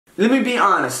Let me be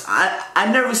honest.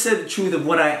 I never said the truth of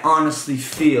what I honestly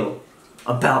feel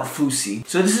about Fousey.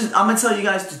 So I'm gonna tell you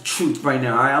guys the truth right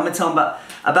now, alright? I'm gonna tell them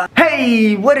about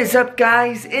Hey, what is up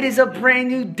guys? It is a brand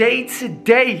new day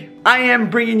today. I am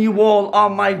bringing you all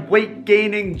on my weight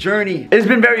gaining journey. It's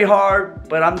been very hard,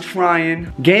 but I'm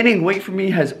trying. Gaining weight for me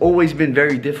has always been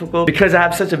very difficult because I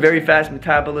have such a very fast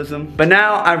metabolism. But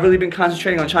now I've really been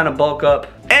concentrating on trying to bulk up.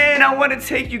 And I want to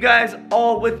take you guys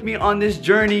all with me on this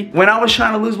journey. When I was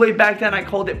trying to lose weight back then, I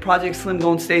called it Project Slim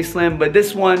Gonna Stay Slim. But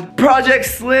this one, Project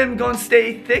Slim Gonna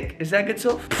Stay Thick. Is that good,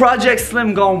 Soph? Project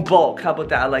Slim Gonna Bulk. How about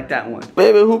that? I like that one.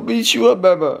 Baby, who beat you up,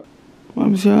 baby?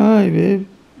 I'm saying hi, babe.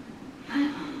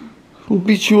 Who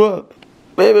beat you up?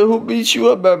 Baby, who beat you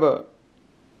up, baby?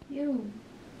 You.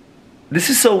 This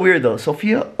is so weird though.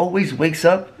 Sophia always wakes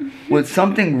up with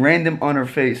something random on her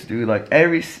face, dude. Like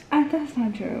that's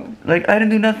not true. Like I didn't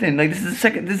do nothing. Like this is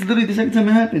literally the second time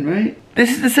it happened, right?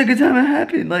 This is the second time it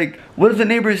happened. Like, what if the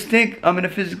neighbors think I'm in a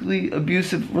physically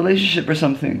abusive relationship or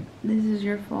something? This is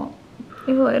your fault.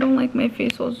 Ew, I don't like my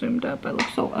face all zoomed up. I look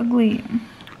so ugly.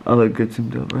 I look good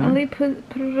zoomed up, right? I like put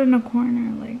it in a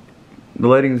corner, like. The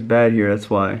lighting is bad here, that's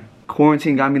why.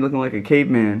 Quarantine got me looking like a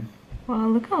caveman. Wow,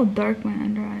 look how dark my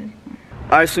under eyes are.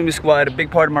 Alright, Swimmy Squad, a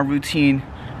big part of my routine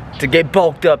to get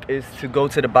bulked up is to go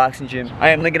to the boxing gym. I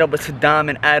am linking up with Saddam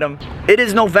and Adam. It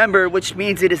is November, which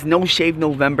means it is No Shave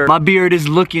November. My beard is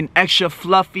looking extra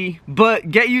fluffy,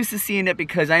 but get used to seeing it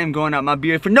because I am growing out my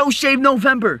beard for No Shave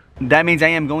November. That means I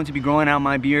am going to be growing out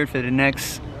my beard for the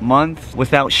next month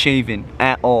without shaving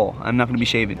at all. I'm not gonna be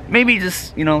shaving. Maybe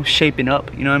just, you know, shaping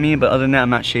up, you know what I mean? But other than that, I'm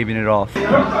not shaving it off.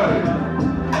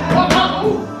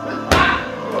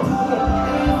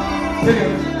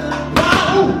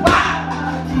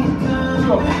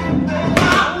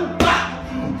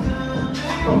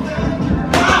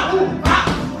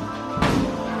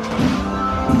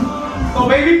 Go,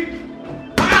 baby.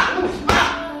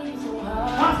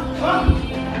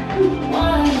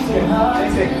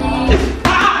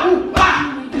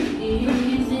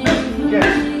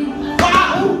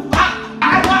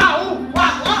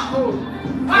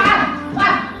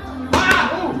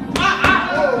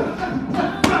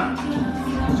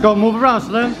 Let's go, move around,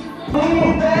 Slim.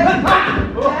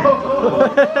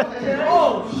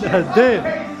 That's it.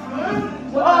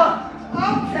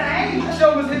 Okay.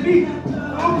 Show us the beat.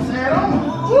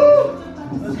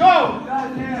 Let's go.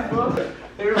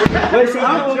 Wait, so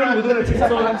we're doing a TikTok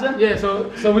with Hamza? Yeah,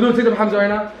 so we're doing TikTok with Hamza right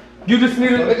now. You just need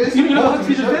to, you know what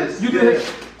he just did? You did it.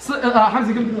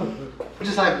 Hamza, give me the hug.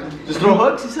 Just throw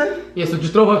hooks, you said? Yeah, so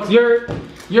just throw hooks.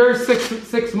 You're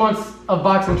six months of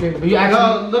boxing training, but you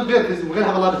actually look good because we're gonna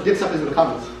have a lot of dick suckers in the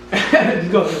comments.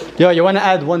 just go. Yo, you wanna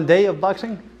add 1 day of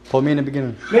boxing? Told me in the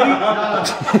beginning. Maybe.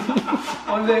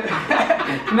 1 day.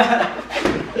 Nah.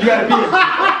 You gotta be it.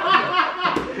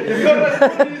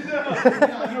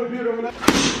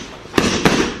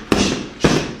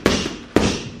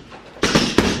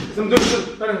 Some do this.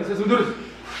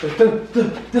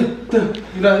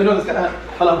 You know this guy.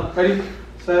 Hello, ready,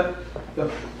 set,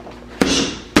 go.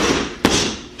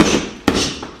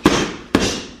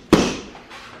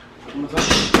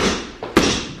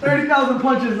 30,000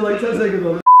 punches in like 10 seconds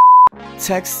on it.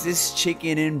 Texas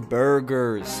Chicken and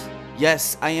Burgers.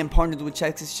 Yes, I am partnered with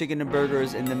Texas Chicken and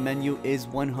Burgers and the menu is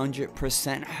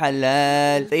 100%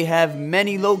 halal. They have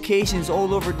many locations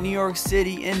all over New York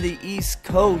City and the East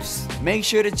Coast. Make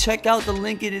sure to check out the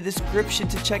link in the description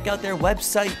to check out their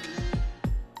website.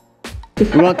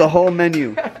 We want the whole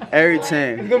menu,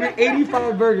 everything. It's gonna be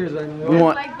 85 burgers right now.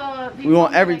 We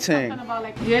want everything.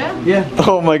 Yeah? Yeah.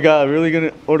 Oh my god, really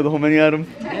gonna order the whole menu, Adam?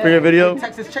 For your video?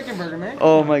 Texas chicken burger, man.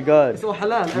 Oh my god. So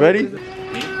halal. Ready?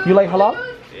 You like halal?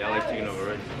 Yeah, I like chicken over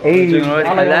rice. Hey, chicken over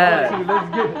I like halal. halal too. That's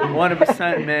good.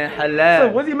 100% man, halal. So,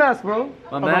 what's your mask, bro?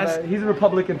 My mask? He's a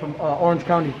Republican from Orange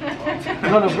County.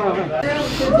 No, bro.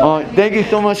 Oh, thank you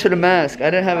so much for the mask. I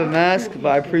didn't have a mask, but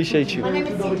I appreciate you.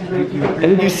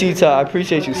 And you, Sita, I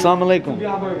appreciate you. Assalamu alaikum.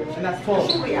 And that's 12.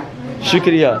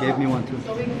 Shukriya. Gave me one too.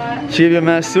 She gave you a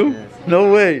mask too?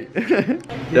 No way.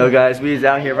 Yo guys, we is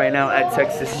out here right now at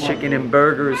Texas Chicken and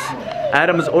Burgers.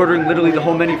 Adam is ordering literally the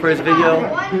whole menu for his video.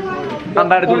 I'm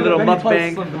about to do a little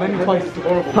mukbang. The menu twice.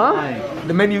 Huh?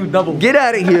 The menu double. Get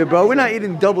out of here, bro. We're not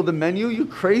eating double the menu. You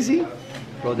crazy?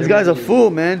 Bro, this guy's a fool,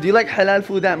 man. Do you like halal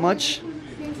food that much?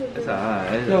 It's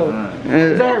alright. Yo,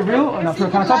 is that real or not?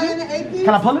 Can I touch it?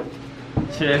 Can I pull it?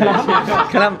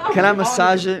 Can I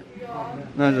massage it?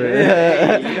 No,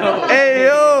 hey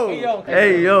yo!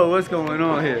 Hey yo, what's going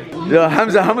on here? Yo,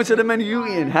 Hamza, how much of the menu you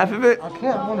eating? Half of it? I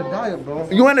can't. I'm on a diet, bro.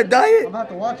 You on a diet? I'm about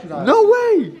to watch you guys. No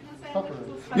way!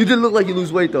 You did look like you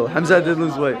lose weight though. Hamza did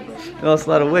lose weight. You lost a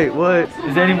lot of weight. What?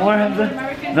 Is there any more, Hamza?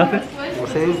 Nothing?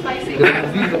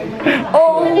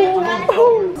 Oh!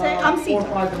 I'm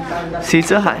Sita.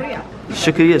 Sita, hi.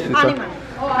 Shukriya, Sita.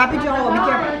 Happy Jehovah, be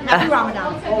careful. Happy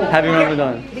Ramadan. Happy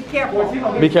Ramadan. Be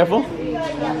careful. Be careful.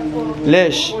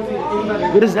 Lish.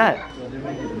 What is that?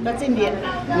 That's Indian.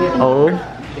 Oh.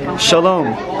 Shalom.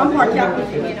 I'm part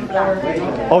Indian and black.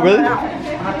 Oh, really?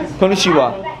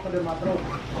 Konnichiwa.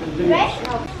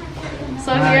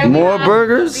 So here More we have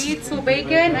burgers? 2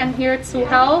 bacon, and here 2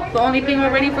 health. The only thing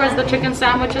we're ready for is the chicken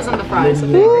sandwiches and the fries.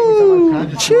 Ooh,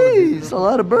 jeez. A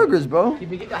lot of burgers, bro.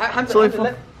 It's only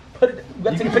for...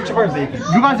 Let's take a picture first.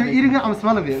 You guys are eating it, I'm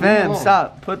smelling it. Fam,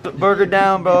 stop. Put the burger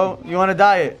down, bro. You on a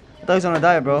diet? I thought he was on a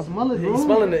diet, bro. Smell it, bro.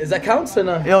 Smelling it. Is that counts or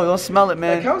no? Yo, don't smell it,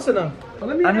 man. Counts or no?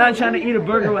 I'm not trying to eat a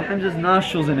burger with Hamza's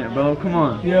nostrils in it, bro. Come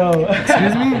on. Yo.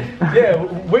 Excuse me? Yeah.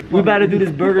 We're about to do this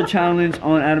burger challenge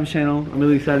on Adam's channel. I'm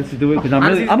really excited to do it because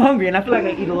I'm hungry and I feel like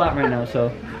I eat a lot right now,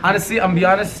 so. Honestly, I'm gonna be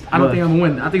honest, I don't think I'm gonna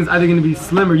win. I think it's either gonna be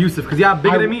Slim or Yusuf, because y'all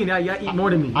bigger than me and y'all eat more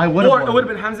than me. Or it would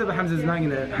have been Hamza, but Hamza's not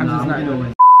gonna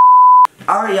win.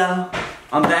 Alright, y'all.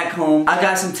 I'm back home. I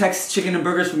got some Texas chicken and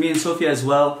burgers for me and Sophia as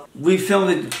well. We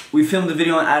filmed the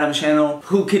video on Adam's channel.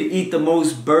 Who could eat the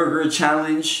most burger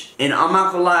challenge? And I'm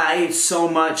not gonna lie, I ate so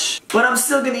much. But I'm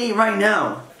still gonna eat right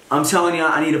now. I'm telling y'all,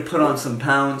 I need to put on some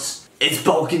pounds. It's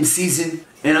bulking season.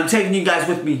 And I'm taking you guys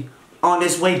with me on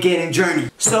this weight gaining journey.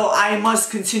 So I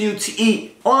must continue to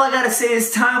eat. All I gotta say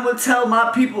is time will tell,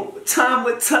 my people. Time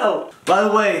will tell. By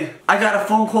the way, I got a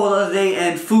phone call the other day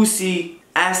and Fousey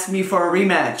asked me for a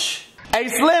rematch. Hey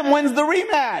Slim, when's the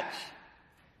rematch?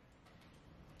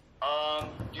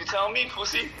 You tell me,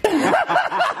 pussy.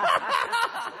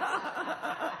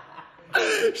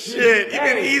 Shit,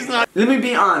 even he's not. Let me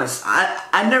be honest.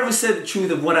 I never said the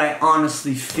truth of what I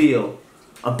honestly feel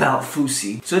about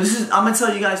Fousey. So I'm gonna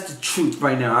tell you guys the truth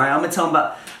right now, alright? I'm gonna tell him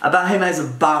about him as a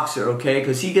boxer, okay?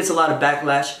 Because he gets a lot of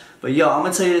backlash. But yo, I'm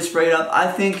gonna tell you this straight up. I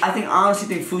honestly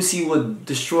think Fousey would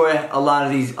destroy a lot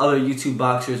of these other YouTube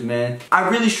boxers, man. I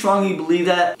really strongly believe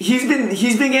that. He's been getting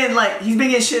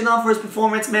shitting on for his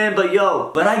performance, man. But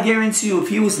I guarantee you, if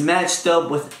he was matched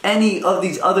up with any of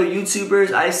these other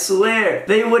YouTubers, I swear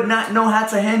they would not know how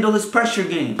to handle his pressure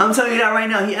game. I'm telling you that right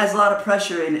now. He has a lot of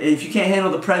pressure, and if you can't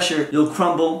handle the pressure, you'll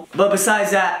crumble. But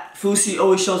besides that, Fousey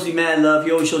always shows me mad love.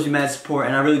 He always shows me mad support,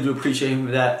 and I really do appreciate him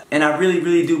for that. And I really,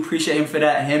 really do appreciate him for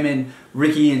that. Him and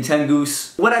Ricky and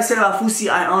Tengoose. What I said about Fousey,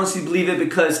 I honestly believe it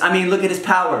because, I mean, look at his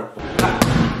power.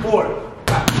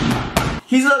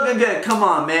 He's looking good. Come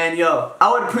on, man. Yo,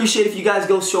 I would appreciate if you guys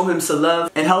go show him some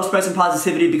love and help spread some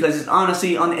positivity because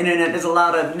honestly, on the internet, there's a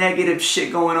lot of negative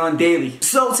shit going on daily.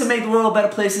 So to make the world a better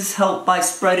place is help by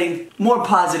spreading more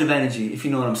positive energy, if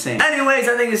you know what I'm saying. Anyways,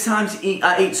 I think it's time to eat.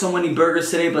 I ate so many burgers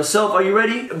today, but Soph, are you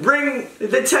ready? Bring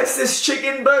the Texas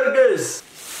chicken burgers.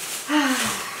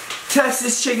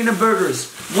 Texas chicken and burgers,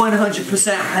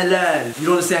 100% halal. You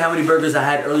don't understand how many burgers I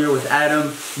had earlier with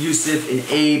Adam, Yusuf, and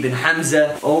Abe, and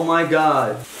Hamza. Oh my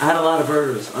god. I had a lot of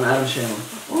burgers on Adam's channel.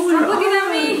 Oh, Stop looking at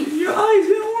me. Your eyes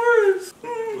getting worse.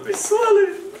 I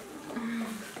swelling.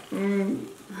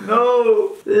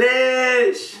 No.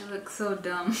 Lish. I look so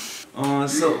dumb.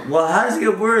 Well, how does it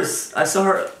get worse? I saw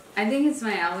her. I think it's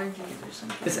my allergies or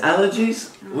something. It's allergies?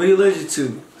 What are you allergic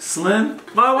to? Slim?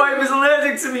 My wife is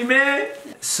allergic to me, man.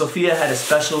 Sophia had a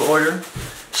special order.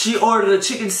 She ordered a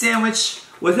chicken sandwich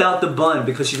without the bun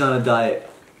because she's on a diet.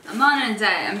 I'm on a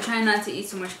diet. I'm trying not to eat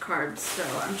so much carbs, so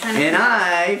I'm trying to. And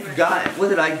I got, what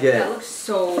did I get? That looks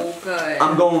so good.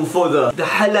 I'm going for the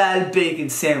halal bacon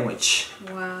sandwich.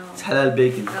 Wow. It's halal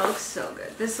bacon. That looks so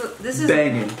good. This is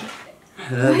banging.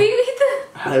 Why do you eat that?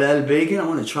 Halal bacon? I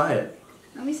want to try it.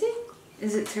 Let me see.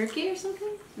 Is it turkey or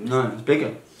something? No, it's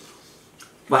bacon.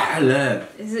 But halal.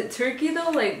 Is it turkey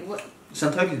though? Like what?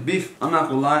 Some turkey's beef. I'm not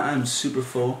gonna lie, I'm super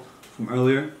full from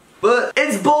earlier. But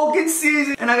it's bulking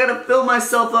season and I gotta fill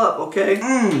myself up, okay? You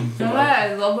know what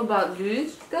I love about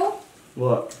these though?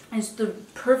 What? It's the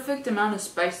perfect amount of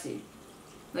spicy.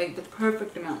 Like the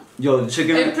perfect amount. Yo, the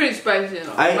chicken. It's pretty spicy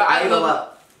though. I eat a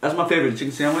lot. That's my favorite,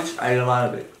 chicken sandwich. I eat a lot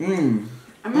of it.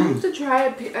 I'm gonna have to try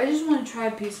I just want to try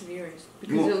a piece of yours.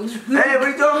 Because it looks really Hey, what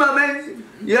are you talking about, man?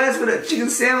 You asked for the chicken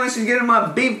sandwich, you getting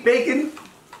my beef bacon?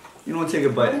 You don't take a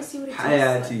bite. I wanna see what it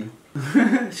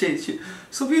tastes shit.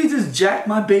 Sophia just jacked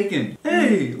my bacon.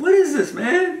 Hey, what is this,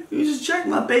 man? You just jacked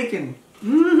my bacon.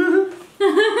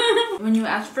 When you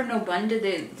asked for no bun, did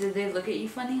they look at you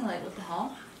funny? Like, what the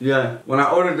hell? Yeah. When I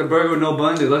ordered the burger with no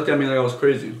bun, they looked at me like I was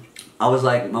crazy. I was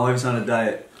like, my wife's on a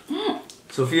diet.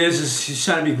 She's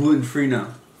trying to be gluten free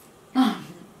now.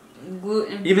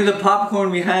 Gluten. Even the popcorn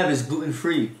we have is gluten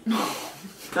free.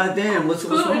 God damn, what's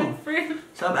wrong? Gluten-free.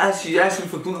 Stop asking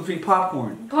for gluten-free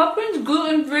popcorn. Popcorn's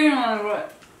gluten-free no matter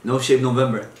what. No shave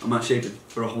November. I'm not shaving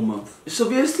for a whole month.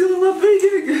 Sophia's stealing my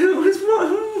bacon again. What's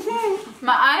wrong?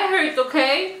 My eye hurts,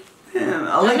 okay? Damn,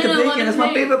 I like the bacon. That's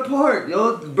my favorite part.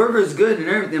 Yo, the burger is good and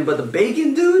everything, but the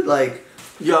bacon, dude, like...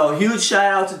 Yo, huge shout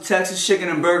out to Texas Chicken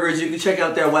and Burgers. You can check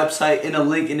out their website in a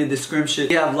link in the description.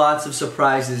 We have lots of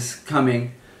surprises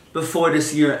coming before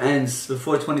this year ends,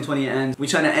 before 2020 ends. We're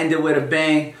trying to end it with a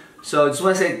bang. So I just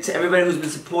want to say to everybody who's been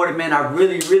supportive, man, I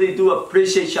really, really do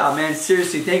appreciate y'all, man.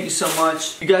 Seriously, thank you so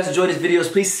much. If you guys enjoyed these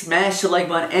videos, please smash the like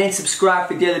button and subscribe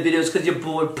for daily videos because your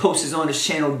boy posts on this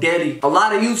channel daily. A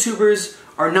lot of YouTubers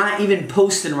are not even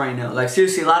posting right now. Like,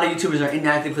 seriously, a lot of YouTubers are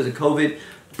inactive because of COVID.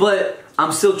 But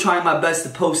I'm still trying my best to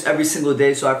post every single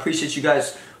day. So I appreciate you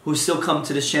guys who still come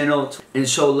to this channel and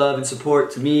show love and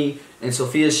support to me and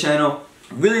Sophia's channel.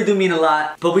 Really do mean a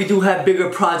lot. But we do have bigger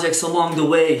projects along the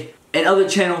way. And other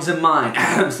channels in mind.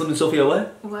 Slim and Sophia,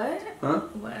 what? What? Huh?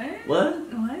 What? What?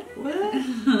 What? What?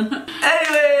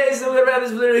 Anyways, I'm gonna wrap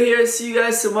this video here. See you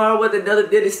guys tomorrow with another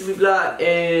Daily Slimmy vlog.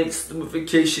 And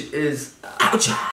notification is ouch.